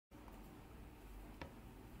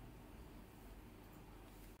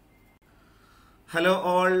Hello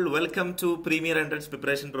all, welcome to Premier Entrance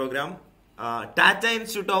Preparation Program. Tata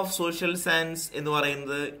Institute of Social Science എന്ന്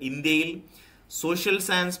പറയുന്നത് ഇന്ത്യയിൽ social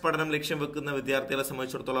science പഠനം ലക്ഷ്യം വെക്കുന്ന വിദ്യാർത്ഥികളെ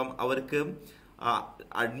സംബന്ധിച്ചിടത്തോളം അവർക്ക്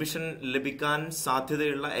അഡ്മിഷൻ ലഭിക്കാൻ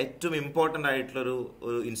സാധ്യതയുള്ള ഏറ്റവും ഇമ്പോർട്ടൻ്റ് ആയിട്ടുള്ള ഒരു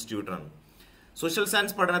ഇൻസ്റ്റിറ്റ്യൂട്ടാണ്. സോഷ്യൽ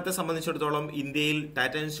സയൻസ് പഠനത്തെ സംബന്ധിച്ചിടത്തോളം ഇന്ത്യയിൽ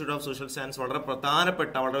Tata institute of social science വളരെ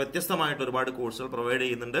പ്രധാനപ്പെട്ട വളരെ വ്യത്യസ്തമായിട്ട് ഒരുപാട് കോഴ്സുകൾ പ്രൊവൈഡ്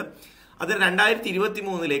ചെയ്യുന്നുണ്ട്. അത്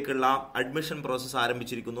 2023 അഡ്മിഷൻ പ്രോസസ്സ്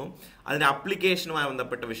ആരംഭിച്ചിരിക്കുന്നു. അതിന്റെ അപ്ലിക്കേഷനുമായി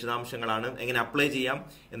ബന്ധപ്പെട്ട വിശദാംശങ്ങളാണ്, എങ്ങനെ അപ്ലൈ ചെയ്യാം,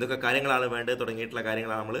 എന്തൊക്കെ കാര്യങ്ങളാണ് വേണ്ടത് തുടങ്ങിയിട്ടുള്ള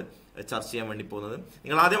കാര്യങ്ങളാണ് നമ്മൾ ചർച്ച ചെയ്യാൻ വേണ്ടി പോകുന്നത്.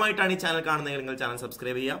 നിങ്ങൾ ആദ്യമായിട്ടാണ് ഈ ചാനൽ കാണുന്നതെങ്കിൽ നിങ്ങൾ ചാനൽ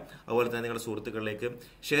സബ്സ്ക്രൈബ് ചെയ്യുക, അതുപോലെ തന്നെ നിങ്ങളുടെ സുഹൃത്തുക്കളിലേക്ക്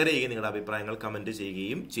ഷെയർ ചെയ്യുകയും നിങ്ങളുടെ അഭിപ്രായങ്ങൾ കമന്റ്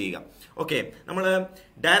ചെയ്യുകയും ചെയ്യുക. ഓക്കെ, നമ്മൾ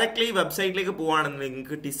ഡയറക്ട്ലി വെബ്സൈറ്റിലേക്ക് പോവുകയാണെന്നുണ്ടെങ്കിൽ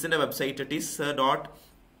നിങ്ങൾക്ക് ടിസ്സിന്റെ വെബ്സൈറ്റ് TISSNET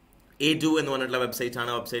എന്ന് പറഞ്ഞിട്ടുള്ള വെബ്സൈറ്റ്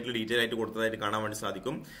ആണ്. വെബ്സൈറ്റിൽ ഡീറ്റെയിൽ ആയിട്ട് കൊടുത്തതായിട്ട് കാണാൻ വേണ്ടി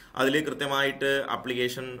സാധിക്കും. അതിൽ കൃത്യമായിട്ട്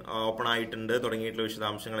ആപ്ലിക്കേഷൻ ഓപ്പൺ ആയിട്ടുണ്ട് തുടങ്ങിയിട്ടുള്ള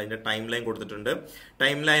വിശദാംശങ്ങൾ, അതിന്റെ ടൈം ലൈൻ കൊടുത്തിട്ടുണ്ട്.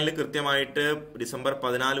 ടൈം ലൈനിൽ കൃത്യമായിട്ട് ഡിസംബർ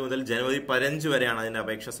 14 മുതൽ ജനുവരി 15 വരെയാണ് അതിന്റെ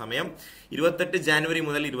അപേക്ഷ സമയം. 28 ജനുവരി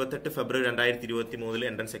മുതൽ 28 ഫെബ്രുവരി 2023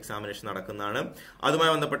 എൻട്രൻസ് എക്സാമിനേഷൻ നടക്കുന്നതാണ്.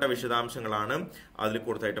 അതുമായി ബന്ധപ്പെട്ട വിശദാംശങ്ങളാണ് അതിൽ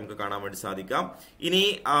കൊടുത്തായിട്ട് നമുക്ക് കാണാൻ വേണ്ടി സാധിക്കാം. ഇനി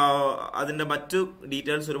അതിന്റെ മറ്റു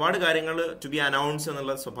ഡീറ്റെയിൽസ് ഒരുപാട് കാര്യങ്ങൾ ടു ബി അനൗൺസ്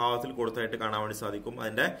എന്നുള്ള സ്വഭാവത്തിൽ കൊടുത്തായിട്ട് കാണാൻ വേണ്ടി സാധിക്കും.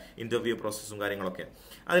 അതിന്റെ ഇന്റർവ്യൂ പ്രോസസ്സും കാര്യങ്ങളൊക്കെ.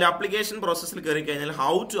 അതിൽ ആപ്ലിക്കേഷൻ പ്രോസസ്സിൽ കയറി കഴിഞ്ഞാൽ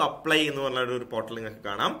ഹൗ ടു അപ്ലൈ എന്ന് പറഞ്ഞ ഒരു പോർട്ടൽ നിങ്ങൾക്ക്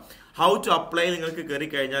കാണാം. ഹൗ ടു അപ്ലൈ നിങ്ങൾക്ക് കയറി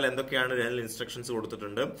കഴിഞ്ഞാൽ എന്തൊക്കെയാണ് ജനറൽ ഇൻസ്ട്രക്ഷൻസ്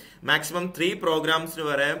കൊടുത്തിട്ടുണ്ട്. മാക്സിമം 3 പ്രോഗ്രാംസിന്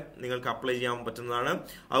വരെ നിങ്ങൾക്ക് അപ്ലൈ ചെയ്യാൻ പറ്റുന്നതാണ്.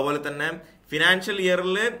 അതുപോലെ തന്നെ ഫിനാൻഷ്യൽ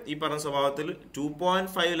ഇയറിൽ ഈ പറഞ്ഞ സ്വഭാവത്തിൽ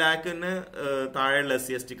 2.5 ലാഖിന് താഴെയുള്ള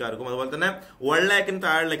SC/ST കാർക്കും അതുപോലെ തന്നെ 1 ലാഖിന്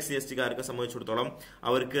താഴെയുള്ള SC/ST കാർക്ക് സംബന്ധിച്ചിടത്തോളം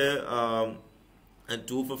അവർക്ക്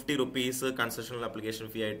 250 rupees കൺസെഷണൽ ആപ്ലിക്കേഷൻ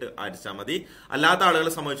ഫീ ആയിട്ട് അടിച്ചാൽ മതി. അല്ലാത്ത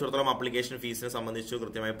ആളുകളെ സംബന്ധിച്ചിടത്തോളം ആപ്ലിക്കേഷൻ ഫീസിനെ സംബന്ധിച്ച്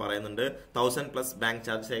കൃത്യമായി പറയുന്നുണ്ട്. 1000 പ്ലസ് ബാങ്ക്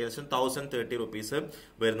ചാർജ് ഏകദേശം 1030 rupees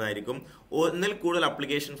വരുന്നതായിരിക്കും. ഒന്നിൽ കൂടുതൽ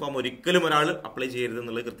ആപ്ലിക്കേഷൻ ഫോം ഒരിക്കലും ഒരാൾ അപ്ലൈ ചെയ്യരുത്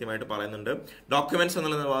എന്നുള്ളത് കൃത്യമായിട്ട് പറയുന്നുണ്ട്. ഡോക്യുമെന്റ്സ്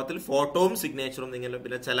എന്നുള്ള ഭാഗത്തിൽ ഫോട്ടോയും സിഗ്നേച്ചറും, നിങ്ങൾ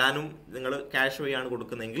പിന്നെ ചലാനും നിങ്ങൾ ക്യാഷ് വഴിയാണ്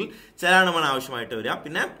കൊടുക്കുന്നതെങ്കിൽ ചലാനുമാണ് ആവശ്യമായിട്ട് വരിക.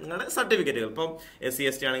 പിന്നെ നിങ്ങളുടെ സർട്ടിഫിക്കറ്റുകൾ, ഇപ്പം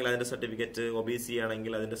SC/ST ആണെങ്കിൽ അതിന്റെ സർട്ടിഫിക്കറ്റ്, OBC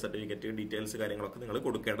ആണെങ്കിൽ അതിന്റെ സർട്ടിഫിക്കറ്റ്, ഡീറ്റെയിൽസ് കാര്യങ്ങളൊക്കെ നിങ്ങൾ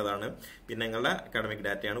കൊടുക്കേണ്ടതാണ്. പിന്നെ നിങ്ങളുടെ അക്കാഡമിക്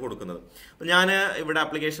ഡാറ്റയാണ് കൊടുക്കുന്നത്. അപ്പൊ ഞാൻ ഇവിടെ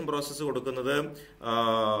ആപ്ലിക്കേഷൻ പ്രോസസ്സ് കൊടുക്കുന്നത്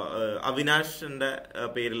അവിനാഷിന്റെ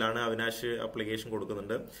പേരിലാണ്. അവിനാഷ് ആപ്ലിക്കേഷൻ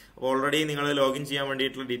കൊടുക്കുന്നുണ്ട്. അപ്പോൾ ഓൾറെഡി നിങ്ങൾ ലോഗിൻ ചെയ്യാൻ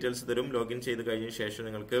വേണ്ടിയിട്ടുള്ള ഡീറ്റെയിൽസ് തരും. ലോഗിൻ ചെയ്ത് കഴിഞ്ഞ ശേഷം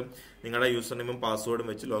നിങ്ങൾക്ക് നിങ്ങളുടെ യൂസർ നെയിമും പാസ്വേഡും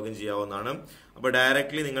വെച്ച് ലോഗിൻ ചെയ്യാവുന്നതാണ്. അപ്പോൾ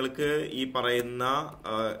ഡയറക്ട്ലി നിങ്ങൾക്ക് ഈ പറയുന്ന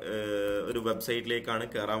ഒരു വെബ്സൈറ്റിലേക്കാണ്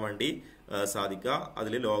കയറാൻ വേണ്ടി സാധിക്കുക.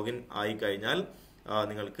 അതിൽ ലോഗിൻ ആയി കഴിഞ്ഞാൽ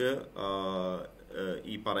നിങ്ങൾക്ക്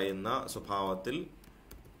ഈ പറയുന്ന സ്വഭാവത്തിൽ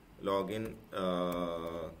ലോഗിൻ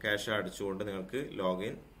ക്യാഷ് അടിച്ചുകൊണ്ട് നിങ്ങൾക്ക്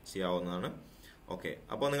ലോഗിൻ ചെയ്യാവുന്നതാണ്. ഓക്കെ,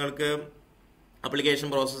 അപ്പോൾ നിങ്ങൾക്ക് ആപ്ലിക്കേഷൻ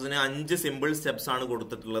പ്രോസസ്സിന് 5 സിമ്പിൾ സ്റ്റെപ്സ് ആണ്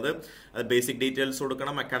കൊടുത്തിട്ടുള്ളത്. അത് ബേസിക് ഡീറ്റെയിൽസ്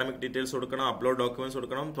കൊടുക്കണം, അക്കാഡമിക് ഡീറ്റെയിൽസ് കൊടുക്കണം, അപ്ലോഡ് ഡോക്യുമെന്റ്സ്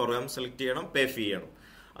കൊടുക്കണം, പ്രോഗ്രാം സെലക്ട് ചെയ്യണം, പേ ഫീ ചെയ്യണം.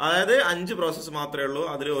 അതായത് 5 പ്രോസസ്സ് മാത്രമേ ഉള്ളൂ.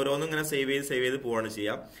 അതിൽ ഓരോന്നും ഇങ്ങനെ സേവ് ചെയ്ത് പോവാണ്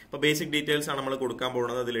ചെയ്യുക. അപ്പോൾ ബേസിക് ഡീറ്റെയിൽസ് ആണ് നമ്മൾ കൊടുക്കാൻ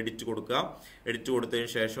പോകുന്നത്. അതിൽ എഡിറ്റ് കൊടുക്കുക. എഡിറ്റ് കൊടുത്തതിന്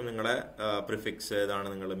ശേഷം നിങ്ങളുടെ പ്രിഫിക്സ് ഏതാണ്,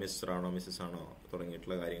 നിങ്ങൾ മിസ്റ്റർ ആണോ മിസ്സസ് ആണോ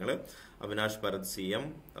തുടങ്ങിയിട്ടുള്ള കാര്യങ്ങൾ, Avinash Bharat CM,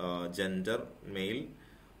 gender mail,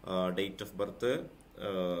 date of birth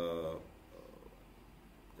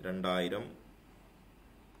 2000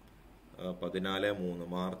 14/3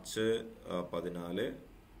 March 14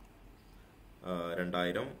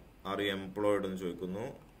 2000. Are you employed എന്ന് ചോദിക്കുന്നു.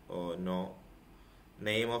 No.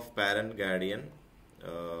 Name of parent guardian,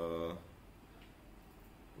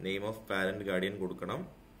 കൊടുക്കണം.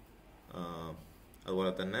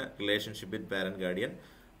 അതുപോലെ തന്നെ റിലേഷൻഷിപ്പ് വിത്ത് പാരന്റ് ഗാർഡിയൻ,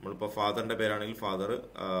 നമ്മളിപ്പോൾ ഫാദറിന്റെ പേരാണെങ്കിൽ ഫാദർ,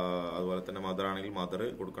 അതുപോലെ തന്നെ മദർ ആണെങ്കിൽ മദർ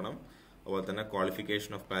കൊടുക്കണം. അതുപോലെ തന്നെ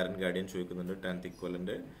ക്വാളിഫിക്കേഷൻ ഓഫ് പാരന്റ് ഗാർഡിയൻ ചോദിക്കുന്നുണ്ട്, 10th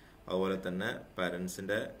ഇക്വലന്റ്. അതുപോലെ തന്നെ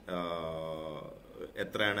പാരന്റ്സിന്റെ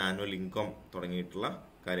എത്രയാണ് ആനുവൽ ഇൻകം തുടങ്ങിയിട്ടുള്ള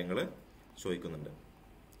കാര്യങ്ങൾ ചോദിക്കുന്നുണ്ട്.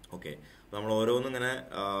 ഓക്കെ, നമ്മൾ ഓരോന്നും ഇങ്ങനെ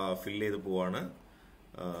ഫില്ല് ചെയ്ത് പോവാണ്.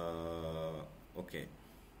 Okay,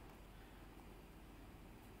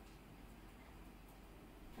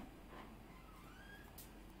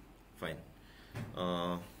 fine.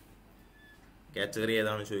 കാറ്റഗറി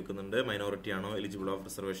ഏതാണ് ചോദിക്കുന്നുണ്ട്, മൈനോറിറ്റി ആണോ, എലിജിബിൾ ഓഫ്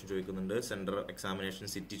റിസർവേഷൻ ചോദിക്കുന്നുണ്ട്, സെന്റർ എക്സാമിനേഷൻ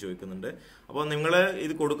സിറ്റി ചോദിക്കുന്നുണ്ട്. അപ്പോൾ നിങ്ങൾ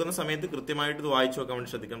ഇത് കൊടുക്കുന്ന സമയത്ത് കൃത്യമായിട്ട് ഇത് വായിച്ചു നോക്കാൻ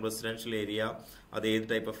വേണ്ടി ശ്രദ്ധിക്കണം. റെസിഡൻഷ്യൽ ഏരിയ, അത് ഏത്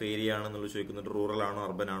ടൈപ്പ് ഓഫ് ഏരിയ ആണെന്നുള്ളത് ചോദിക്കുന്നുണ്ട്. റൂറൽ ആണോ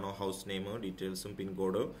അർബൻ ആണോ, ഹൗസ് നെയിം ഡീറ്റെയിൽസും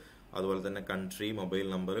പിൻകോഡ്, അതുപോലെ തന്നെ country, mobile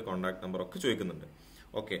number, contact number ഒക്കെ ചോദിക്കുന്നുണ്ട്.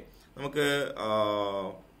 ഓക്കെ, നമുക്ക്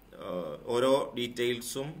ഓരോ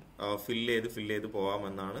ഡീറ്റെയിൽസും ഫില്ല് ചെയ്ത്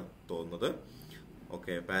പോവാമെന്നാണ് തോന്നുന്നത്.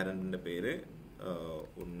 ഓക്കെ, പാരന്റിന്റെ പേര്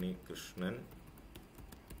Unnikrishnan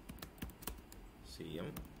CM,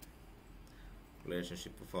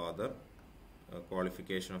 relationship father,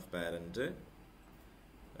 qualification of parent,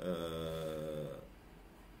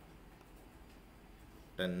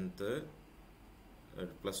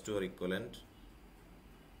 +2 or equivalent,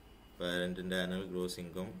 പാരന്റിന്റെ annual gross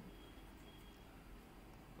income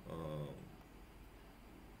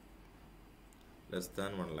less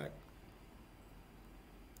than 1 lakh.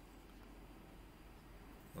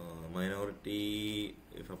 Minority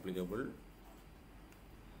if applicable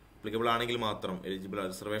ആണെങ്കിൽ മാത്രം, എലിജിബിൾ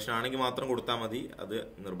റിസർവേഷൻ ആണെങ്കിൽ മാത്രം കൊടുത്താൽ മതി, അത്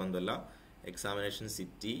നിർബന്ധമല്ല. എക്സാമിനേഷൻ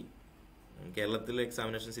സിറ്റി, കേരളത്തിൽ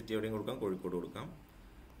എക്സാമിനേഷൻ സിറ്റി എവിടെയും കൊടുക്കാം, കോഴിക്കോട് കൊടുക്കാം.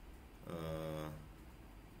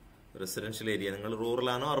 റെസിഡൻഷ്യൽ ഏരിയ നിങ്ങൾ റൂറൽ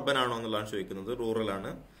ആണോ അർബൻ ആണോ എന്നുള്ളതാണ് ചോദിക്കുന്നത്. റൂറൽ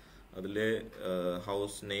ആണ്. അതിൽ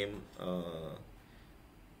ഹൗസ് നെയിം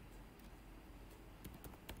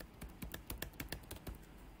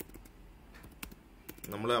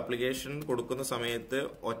നമ്മൾ അപ്ലിക്കേഷൻ കൊടുക്കുന്ന സമയത്ത്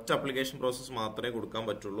ഒറ്റ അപ്ലിക്കേഷൻ പ്രോസസ്സ് മാത്രമേ കൊടുക്കാൻ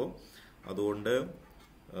പറ്റുള്ളൂ. അതുകൊണ്ട്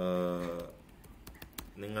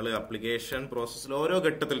നിങ്ങൾ അപ്ലിക്കേഷൻ പ്രോസസ്സിൽ ഓരോ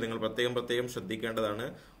ഘട്ടത്തിൽ നിങ്ങൾ പ്രത്യേകം ശ്രദ്ധിക്കേണ്ടതാണ്.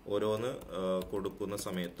 ഓരോന്ന് കൊടുക്കുന്ന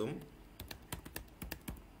സമയത്തും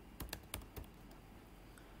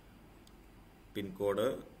പിൻകോഡ്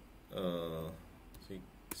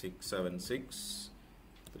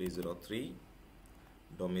 676303,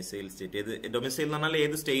 ഡൊമിസൈൽ സ്റ്റേറ്റ്, ഡൊമിസൈൽ എന്ന് പറഞ്ഞാൽ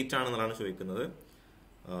ഏത് സ്റ്റേറ്റ് ആണെന്നുള്ളതാണ് ചോദിക്കുന്നത്.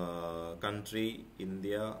 കൺട്രി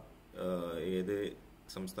ഇന്ത്യ, ഏത്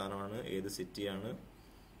സംസ്ഥാനമാണ്, ഏത് സിറ്റിയാണ്,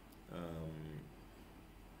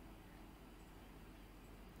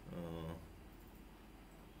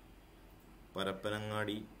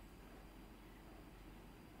 Parappanangadi,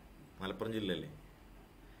 Malappuram ജില്ലയല്ലേ?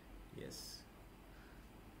 Yes,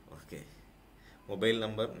 okay. Mobile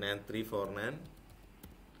number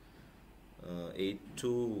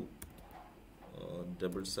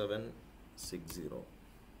 9349827760.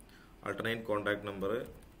 alternate contact number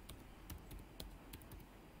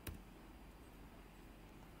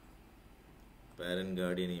parent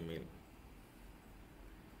guardian email.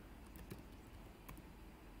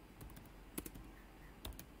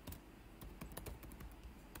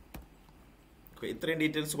 ഇത്രയും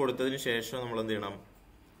ഡീറ്റെയിൽസ് കൊടുത്തതിന് ശേഷം നമ്മൾ എന്ത് ചെയ്യണം?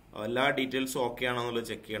 എല്ലാ ഡീറ്റെയിൽസും ഓക്കെ ആണോ എന്നുള്ളത്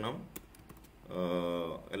ചെക്ക് ചെയ്യണം.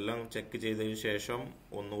 എല്ലാം ചെക്ക് ചെയ്തതിന് ശേഷം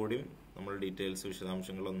ഒന്നുകൂടി നമ്മൾ ഡീറ്റെയിൽസ്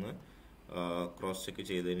വിശദാംശങ്ങളൊന്ന് ക്രോസ് ചെക്ക്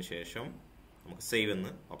ചെയ്തതിന് ശേഷം നമുക്ക് സേവ്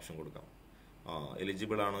എന്ന് ഓപ്ഷൻ കൊടുക്കാം.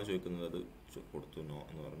 എലിജിബിൾ ആണോ ചോദിക്കുന്നത്, അത് കൊടുത്തു നോ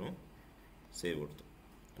എന്ന് പറഞ്ഞു, സേവ് കൊടുത്തു.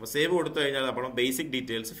 അപ്പോൾ സേവ് കൊടുത്തു കഴിഞ്ഞാൽ അപ്പോൾ ബേസിക്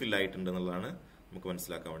ഡീറ്റെയിൽസ് ഫിൽ ആയിട്ടുണ്ട് എന്നുള്ളതാണ് നമുക്ക്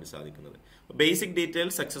മനസ്സിലാക്കാൻ വേണ്ടി സാധിക്കുന്നത്. ബേസിക്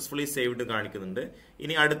ഡീറ്റെയിൽസ് സക്സസ്ഫുള്ളി സേവ്ഡ് കാണിക്കുന്നുണ്ട്.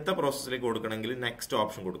 ഇനി അടുത്ത പ്രോസസ്സിലേക്ക് കൊടുക്കണമെങ്കിൽ നെക്സ്റ്റ്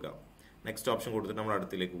ഓപ്ഷൻ കൊടുക്കാം. നെക്സ്റ്റ് ഓപ്ഷൻ കൊടുത്തിട്ട് നമ്മൾ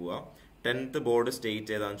അടുത്തിലേക്ക് പോവാം. 10th ബോർഡ്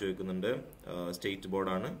സ്റ്റേറ്റ് ഏതാണെന്ന് ചോദിക്കുന്നുണ്ട്. സ്റ്റേറ്റ്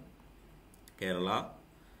ബോർഡാണ് കേരള.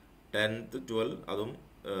 10th 12 അതും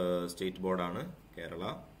സ്റ്റേറ്റ് ബോർഡാണ് Kerala.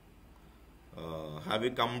 Have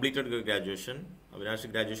you completed graduation? Avinash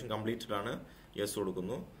graduation completed ആണ്, യെസ്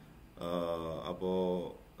കൊടുക്കുന്നു. അപ്പോൾ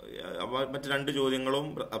മറ്റ് രണ്ട് ചോദ്യങ്ങളും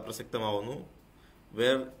അപ്രസക്തമാവുന്നു.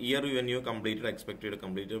 Where year when you completed expected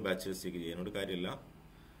completed bachelor's degree? എന്നോട് കാര്യമില്ല.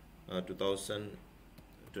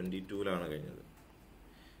 2022 കഴിഞ്ഞത്.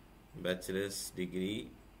 Bachelor's degree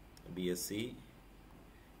BSc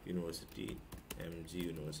university, MG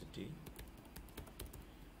university.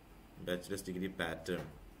 Bachelor's degree pattern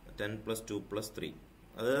 10+2+3.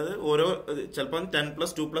 അതായത് ഓരോ ചിലപ്പോൾ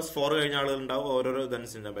 10+2+4 കഴിഞ്ഞ ആളുകളുണ്ടാവും. ഓരോരോ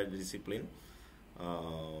ഇതനുസരിച്ച് ഡിസിപ്ലിൻ.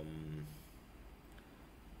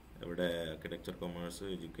 ഇവിടെ architecture, commerce,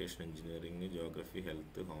 education, engineering, geography,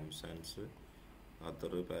 health, home science,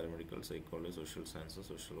 other, paramedical, psychology, social science,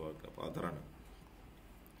 social work. അപ്പോൾ അതറാണ്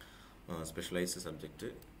specialised subject.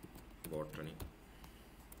 Botany.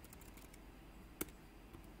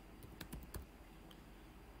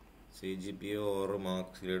 CGPA or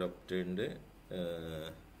marks grade obtained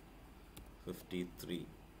 53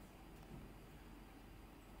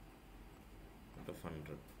 out of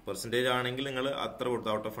 100. Percentage ആണെങ്കിൽ നിങ്ങൾ അത്ര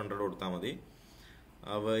കൊടുത്താൽ ഔട്ട് ഓഫ് 100 കൊടുത്താൽ മതി.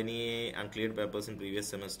 അപ്പോൾ ഇനി അൺക്ലിയർഡ് papers in previous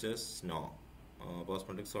semesters, no. Post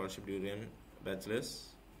metric scholarship durian bachelors,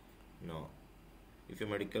 no. If you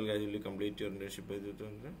medical gradually complete your internship,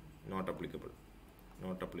 not applicable.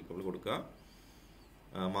 Not applicable കൊടുക്കുക.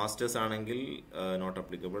 Masters ആണെങ്കിൽ നോട്ട്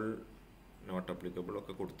അപ്ലിക്കബിൾ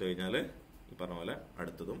ഒക്കെ കൊടുത്തു കഴിഞ്ഞാൽ ഈ പറഞ്ഞ പോലെ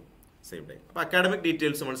അടുത്തതും സേവ്ഡ് ആയി. അപ്പോൾ അക്കാഡമിക്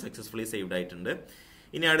ഡീറ്റെയിൽസ് നമ്മൾ സക്സസ്ഫുള്ളി സേവ്ഡ് ആയിട്ടുണ്ട്.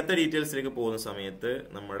 ഇനി അടുത്ത ഡീറ്റെയിൽസിലേക്ക് പോകുന്ന സമയത്ത്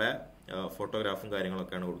നമ്മുടെ ഫോട്ടോഗ്രാഫും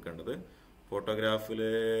കാര്യങ്ങളൊക്കെയാണ് കൊടുക്കേണ്ടത്. ഫോട്ടോഗ്രാഫിൽ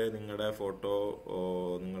നിങ്ങളുടെ ഫോട്ടോ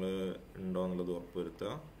നിങ്ങൾ ഉണ്ടോ എന്നുള്ളത്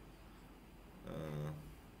ഉറപ്പുവരുത്തുക.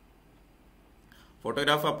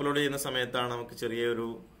 ഫോട്ടോഗ്രാഫ് അപ്ലോഡ് ചെയ്യുന്ന സമയത്താണ് നമുക്ക് ചെറിയൊരു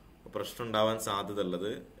പ്രശ്നം ഉണ്ടാവാൻ സാധ്യത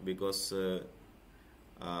ഉള്ളത്. ബിക്കോസ്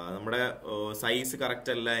നമ്മുടെ സൈസ്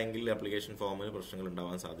കറക്റ്റ് അല്ല എങ്കിൽ ആപ്ലിക്കേഷൻ ഫോമിൽ പ്രശ്നങ്ങൾ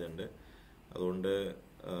ഉണ്ടാവാൻ സാധ്യതയുണ്ട്. അതുകൊണ്ട്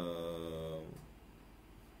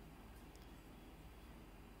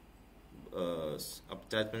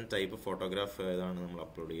അറ്റാച്ച്മെന്റ് ടൈപ്പ് ഫോട്ടോഗ്രാഫ് ഏതാണ് നമ്മൾ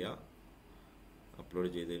അപ്ലോഡ് ചെയ്യുക. അപ്ലോഡ്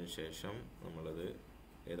ചെയ്തതിന് ശേഷം നമ്മളത്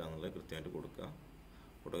ഏതാണെന്നുള്ളത് കൃത്യമായിട്ട് കൊടുക്കുക.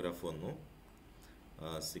 ഫോട്ടോഗ്രാഫ് വന്നു.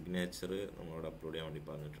 സിഗ്നേച്ചർ നമ്മളോട് അപ്ലോഡ് ചെയ്യാൻ വേണ്ടി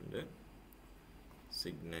പറഞ്ഞിട്ടുണ്ട്.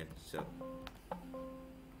 Signature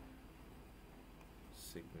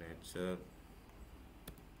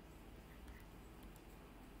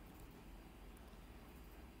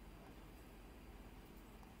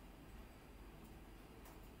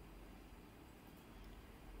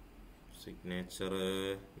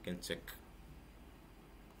you can check.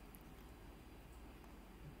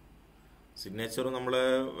 Signature നമ്മൾ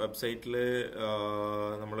വെബ്സൈറ്റിൽ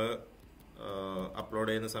നമ്മൾ അപ്ലോഡ്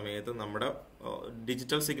ചെയ്യുന്ന സമയത്ത് നമ്മുടെ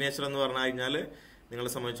ഡിജിറ്റൽ സിഗ്നേച്ചർ എന്ന് പറഞ്ഞു കഴിഞ്ഞാൽ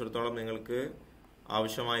നിങ്ങളെ സംബന്ധിച്ചിടത്തോളം നിങ്ങൾക്ക്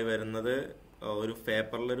ആവശ്യമായി വരുന്നത് ഒരു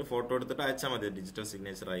പേപ്പറിൽ ഒരു ഫോട്ടോ എടുത്തിട്ട് അയച്ചാൽ മതി. ഡിജിറ്റൽ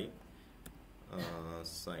സിഗ്നേച്ചറായി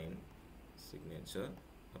സൈൻ സിഗ്നേച്ചർ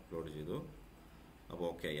അപ്ലോഡ് ചെയ്തു. അപ്പോൾ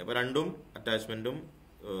ഓക്കെ ആയി. അപ്പോൾ രണ്ടും അറ്റാച്ച്മെൻറ്റും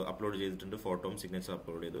അപ്ലോഡ് ചെയ്തിട്ടുണ്ട്. ഫോട്ടോയും സിഗ്നേച്ചർ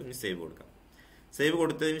അപ്ലോഡ് ചെയ്തു. ഇനി സേവ് കൊടുക്കാം. സേവ്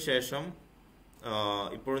കൊടുത്തതിന് ശേഷം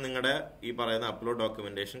ഇപ്പോഴും നിങ്ങളുടെ ഈ പറയുന്ന അപ്ലോഡ്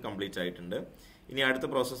ഡോക്യുമെന്റേഷൻ കംപ്ലീറ്റ് ആയിട്ടുണ്ട്. ഇനി അടുത്ത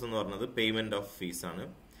പ്രോസസ്സ് എന്ന് പറയുന്നത് പേയ്മെന്റ് ഓഫ് ഫീസ് ആണ്.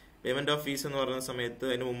 പേയ്മെന്റ് ഓഫ് ഫീസ് എന്ന് പറയുന്ന സമയത്ത്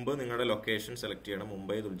അതിന് മുമ്പ് നിങ്ങളുടെ ലൊക്കേഷൻ സെലക്ട് ചെയ്യണം.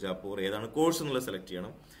 മുംബൈ, തുൽജാപൂർ, ഏതാണ് കോഴ്സ് എന്നുള്ളത് സെലക്ട്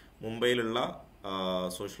ചെയ്യണം. മുംബൈയിലുള്ള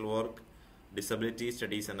social work, disability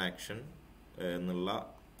studies and action എന്നുള്ള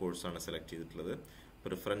കോഴ്സാണ് സെലക്ട് ചെയ്തിട്ടുള്ളത്.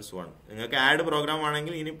 പ്രിഫറൻസ് 1. നിങ്ങൾക്ക് ആഡ് പ്രോഗ്രാം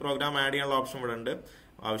ആണെങ്കിൽ ഇനി പ്രോഗ്രാം ആഡ് ചെയ്യാനുള്ള ഓപ്ഷൻ ഇവിടെ ഉണ്ട്.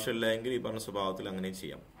 ആവശ്യമില്ലെങ്കിൽ ഈ പറഞ്ഞ സ്വഭാവത്തിൽ അങ്ങനെ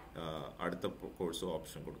ചെയ്യാം. അടുത്ത കോഴ്സ്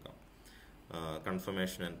ഓപ്ഷൻ കൊടുക്കാം.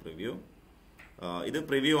 Confirmation and preview. ഇത്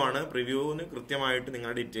പ്രിവ്യൂ ആണ്. പ്രിവ്യൂവിന് കൃത്യമായിട്ട്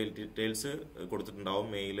നിങ്ങളുടെ ഡീറ്റെയിൽസ് കൊടുത്തിട്ടുണ്ടാവും.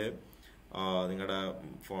 മെയില്, നിങ്ങളുടെ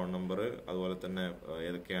ഫോൺ നമ്പർ, അതുപോലെ തന്നെ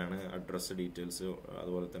ഏതൊക്കെയാണ് അഡ്രസ്സ് ഡീറ്റെയിൽസ്,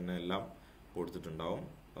 അതുപോലെ തന്നെ എല്ലാം കൊടുത്തിട്ടുണ്ടാവും.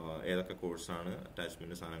 ഏതൊക്കെ കോഴ്സാണ്,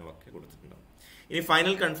 അറ്റാച്ച്മെന്റ് സാധനങ്ങളൊക്കെ കൊടുത്തിട്ടുണ്ടാവും. ഇനി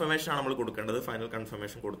ഫൈനൽ കൺഫർമേഷൻ ആണ് നമ്മൾ കൊടുക്കേണ്ടത്. ഫൈനൽ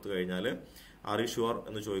കൺഫർമേഷൻ കൊടുത്തു കഴിഞ്ഞാൽ ആർ യു ഷുവർ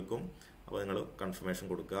എന്ന് ചോദിക്കും. അപ്പോൾ നിങ്ങൾ കൺഫർമേഷൻ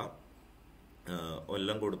കൊടുക്കുക.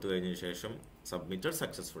 എല്ലാം കൊടുത്തു കഴിഞ്ഞ ശേഷം സബ്മിറ്റഡ്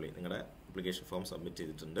സക്സസ്ഫുള്ളി, നിങ്ങളുടെ അപ്ലിക്കേഷൻ ഫോം സബ്മിറ്റ്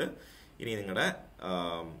ചെയ്തിട്ടുണ്ട്. ഇനി നിങ്ങളുടെ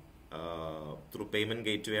ത്രൂ പേയ്മെന്റ്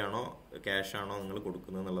ഗേറ്റ് വേ ആണോ ക്യാഷ് ആണോ നിങ്ങൾ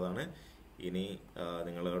കൊടുക്കുന്നത് എന്നുള്ളതാണ് ഇനി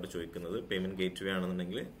നിങ്ങളോട് ചോദിക്കുന്നത്. പേയ്മെന്റ് ഗേറ്റ് വേ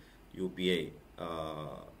ആണെന്നുണ്ടെങ്കിൽ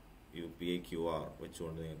UPI QR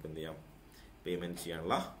വെച്ചുകൊണ്ട് നിങ്ങൾക്ക് എന്ത് ചെയ്യാം, പേയ്മെന്റ്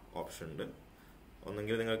ചെയ്യാനുള്ള ഓപ്ഷൻ ഉണ്ട്.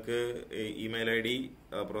 ഒന്നെങ്കിൽ നിങ്ങൾക്ക് ഇമെയിൽ ID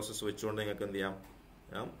പ്രോസസ്സ് വെച്ചുകൊണ്ട് നിങ്ങൾക്ക് എന്ത് ചെയ്യാം.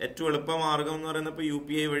 ഏറ്റവും എളുപ്പ മാർഗം എന്ന് പറയുന്നത് ഇപ്പോൾ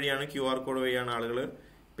UPI വഴിയാണ്, QR കോഡ് വഴിയാണ് ആളുകൾ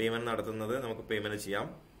പേയ്മെന്റ് നടത്തുന്നത്. നമുക്ക് പേയ്മെന്റ് ചെയ്യാം.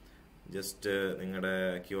 ജസ്റ്റ് നിങ്ങളുടെ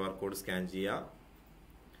QR കോഡ് സ്കാൻ ചെയ്യുക,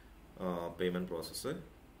 പേയ്മെന്റ് പ്രോസസ്സ്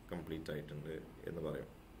കംപ്ലീറ്റ് ആയിട്ടുണ്ട് എന്ന് പറയും.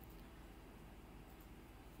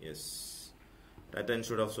 Yes, data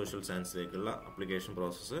institute of social സയൻസിലേക്കുള്ള application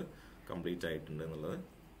process complete ആയിട്ടുണ്ട് എന്നുള്ളത്.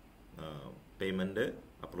 പേയ്മെന്റ്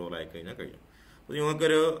അപ്രൂവൽ ആയി കഴിഞ്ഞാൽ കഴിഞ്ഞു. അപ്പോൾ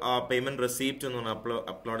നിങ്ങൾക്കൊരു പേയ്മെന്റ് റെസീപ്റ്റ് എന്ന് പറഞ്ഞാൽ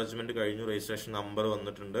അപ്ലോഡജ്മെന്റ് കഴിഞ്ഞു, രജിസ്ട്രേഷൻ നമ്പർ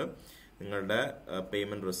വന്നിട്ടുണ്ട്, നിങ്ങളുടെ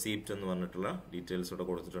പേയ്മെന്റ് റെസീപ്റ്റ് എന്ന് പറഞ്ഞിട്ടുള്ള ഡീറ്റെയിൽസ് ഇവിടെ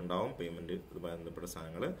കൊടുത്തിട്ടുണ്ടാവും. പേയ്മെന്റ് ഇതുമായി ബന്ധപ്പെട്ട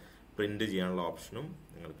സാധനങ്ങൾ പ്രിന്റ് ചെയ്യാനുള്ള ഓപ്ഷനും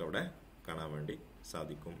നിങ്ങൾക്ക് അവിടെ കാണാൻ വേണ്ടി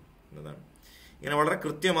സാധിക്കും എന്നതാണ്. ഇങ്ങനെ വളരെ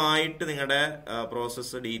കൃത്യമായിട്ട് നിങ്ങളുടെ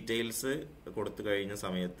പ്രോസസ്സ് ഡീറ്റെയിൽസ് കൊടുത്തു കഴിഞ്ഞ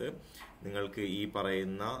സമയത്ത് നിങ്ങൾക്ക് ഈ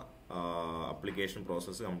പറയുന്ന application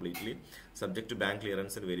process completely subject to bank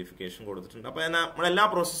clearance and verification കൊടുത്തിട്ടുണ്ട്. അപ്പോൾ നമ്മളെല്ലാ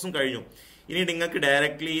പ്രോസസ്സും കഴിഞ്ഞു. ഇനി നിങ്ങൾക്ക്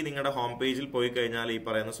ഡയറക്ട്ലി നിങ്ങളുടെ ഹോം പേജിൽ പോയി കഴിഞ്ഞാൽ ഈ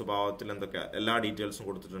പറയുന്ന സ്വഭാവത്തിൽ എന്തൊക്കെ എല്ലാ ഡീറ്റെയിൽസും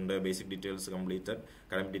കൊടുത്തിട്ടുണ്ട്. Basic details completed,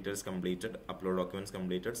 academic details completed, upload documents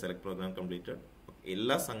completed, select programme completed,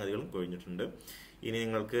 എല്ലാ സംഗതികളും കഴിഞ്ഞിട്ടുണ്ട്. ഇനി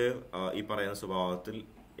നിങ്ങൾക്ക് ഈ പറയുന്ന സ്വഭാവത്തിൽ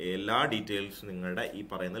എല്ലാ ഡീറ്റെയിൽസും നിങ്ങളുടെ ഈ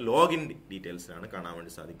പറയുന്ന ലോഗിൻ ഡീറ്റെയിൽസിലാണ് കാണാൻ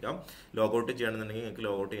വേണ്ടി സാധിക്കാം. ലോഗൗട്ട് ചെയ്യണമെന്നുണ്ടെങ്കിൽ നിങ്ങൾക്ക്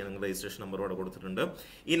ലോഗൗട്ട് ചെയ്യാൻ രജിസ്ട്രേഷൻ നമ്പർ ഇവിടെ കൊടുത്തിട്ടുണ്ട്.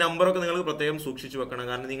 ഈ നമ്പറൊക്കെ നിങ്ങൾ പ്രത്യേകം സൂക്ഷിച്ചു വെക്കണം.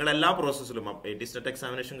 കാരണം നിങ്ങൾ എല്ലാ പ്രോസസ്സിലും TISSNET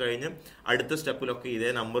എക്സാമിനേഷൻ കഴിഞ്ഞ് അടുത്ത സ്റ്റെപ്പിലൊക്കെ ഇതേ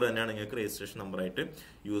നമ്പർ തന്നെയാണ് നിങ്ങൾക്ക് രജിസ്ട്രേഷൻ നമ്പറായിട്ട്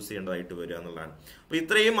യൂസ് ചെയ്യേണ്ടതായിട്ട് വരിക എന്നുള്ളതാണ്. അപ്പോൾ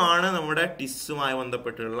ഇത്രയുമാണ് നമ്മുടെ ടിസ്സുമായി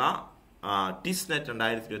ബന്ധപ്പെട്ടുള്ള TISSNET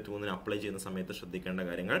 2023 അപ്ലൈ ചെയ്യുന്ന സമയത്ത് ശ്രദ്ധിക്കേണ്ട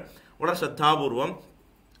കാര്യങ്ങൾ. വളരെ ശ്രദ്ധാപൂർവം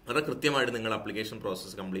വളരെ കൃത്യമായിട്ട് നിങ്ങൾ ആപ്ലിക്കേഷൻ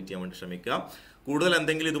പ്രോസസ്സ് കംപ്ലീറ്റ് ചെയ്യാൻ വേണ്ടി ശ്രമിക്കുക. കൂടുതൽ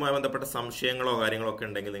എന്തെങ്കിലും ഇതുമായി ബന്ധപ്പെട്ട സംശയങ്ങളോ കാര്യങ്ങളോ ഒക്കെ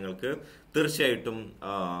ഉണ്ടെങ്കിൽ നിങ്ങൾക്ക് തീർച്ചയായിട്ടും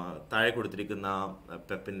താഴെ കൊടുത്തിരിക്കുന്ന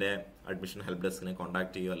പെപ്പിന്റെ അഡ്മിഷൻ ഹെൽപ്പ് ഡെസ്കിനെ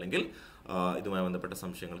കോൺടാക്ട് ചെയ്യുക, അല്ലെങ്കിൽ ഇതുമായി ബന്ധപ്പെട്ട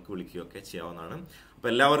സംശയങ്ങൾക്ക് വിളിക്കുകയൊക്കെ ചെയ്യാവുന്നതാണ്. അപ്പോൾ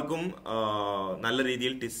എല്ലാവർക്കും നല്ല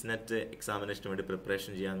രീതിയിൽ TISSNET എക്സാമിനേഷന് വേണ്ടി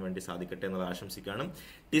പ്രിപ്പറേഷൻ ചെയ്യാൻ വേണ്ടി സാധിക്കട്ടെ എന്നത് ആശംസിക്കുകയാണ്.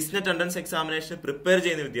 TISSNET എൻട്രൻസ് എക്സാമിനേഷൻ പ്രിപ്പയർ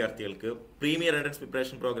ചെയ്യുന്ന വിദ്യാർത്ഥികൾക്ക് പ്രീമിയർ എൻട്രൻസ്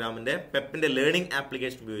പ്രിപ്പറേഷൻ പ്രോഗ്രാമിന്റെ പെപ്പിന്റെ ലേണിംഗ്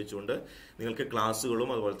ആപ്ലിക്കേഷൻ ഉപയോഗിച്ചുകൊണ്ട് നിങ്ങൾക്ക് ക്ലാസ്സുകളും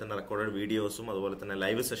അതുപോലെ തന്നെ റെക്കോർഡഡ് വീഡിയോസും അതുപോലെ തന്നെ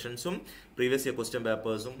ലൈവ് സെഷൻസും പ്രീവിയസ് ഇയർ ക്വസ്റ്റ്യൻ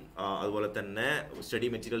പേപ്പേഴ്സും അതുപോലെ തന്നെ സ്റ്റഡി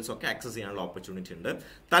മെറ്റീരിയൽസും ഒക്കെ ആക്സസ് ചെയ്യാനുള്ള ഓപ്പർച്യൂണിറ്റി ഉണ്ട്.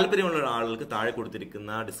 താല്പര്യമുള്ള ആളുകൾക്ക് താഴെ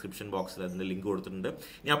കൊടുത്തിരിക്കുന്ന ഡിസ്ക്രിപ്ഷൻ ബോക്സിൽ അതിന്റെ ലിങ്ക് കൊടുത്തിട്ടുണ്ട്.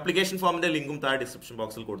 ഇനി ആപ്ലിക്കേഷൻ ഫോമിന്റെ ലിങ്കും താഴെ ഡിസ്ക്രിപ്ഷൻ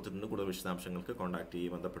ബോക്സിൽ കൊടുത്തിട്ടുണ്ട്. കൂടുതൽ വിശദാംശങ്ങൾക്ക് കോൺടാക്ട്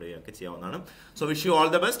ചെയ്യുകയും ബന്ധപ്പെടുകയൊക്കെ ചെയ്യാവുന്നതാണ്. So wish you all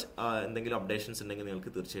the best. എന്തെങ്കിലും അപ്ഡേഷൻസ് ഉണ്ടെങ്കിൽ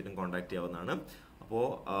നിങ്ങൾക്ക് തീർച്ചയായിട്ടും കോൺടാക്ട് ചെയ്യാവുന്നതാണ്. അപ്പോൾ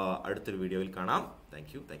അടുത്തൊരു വീഡിയോയിൽ കാണാം.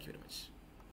 Thank you very much.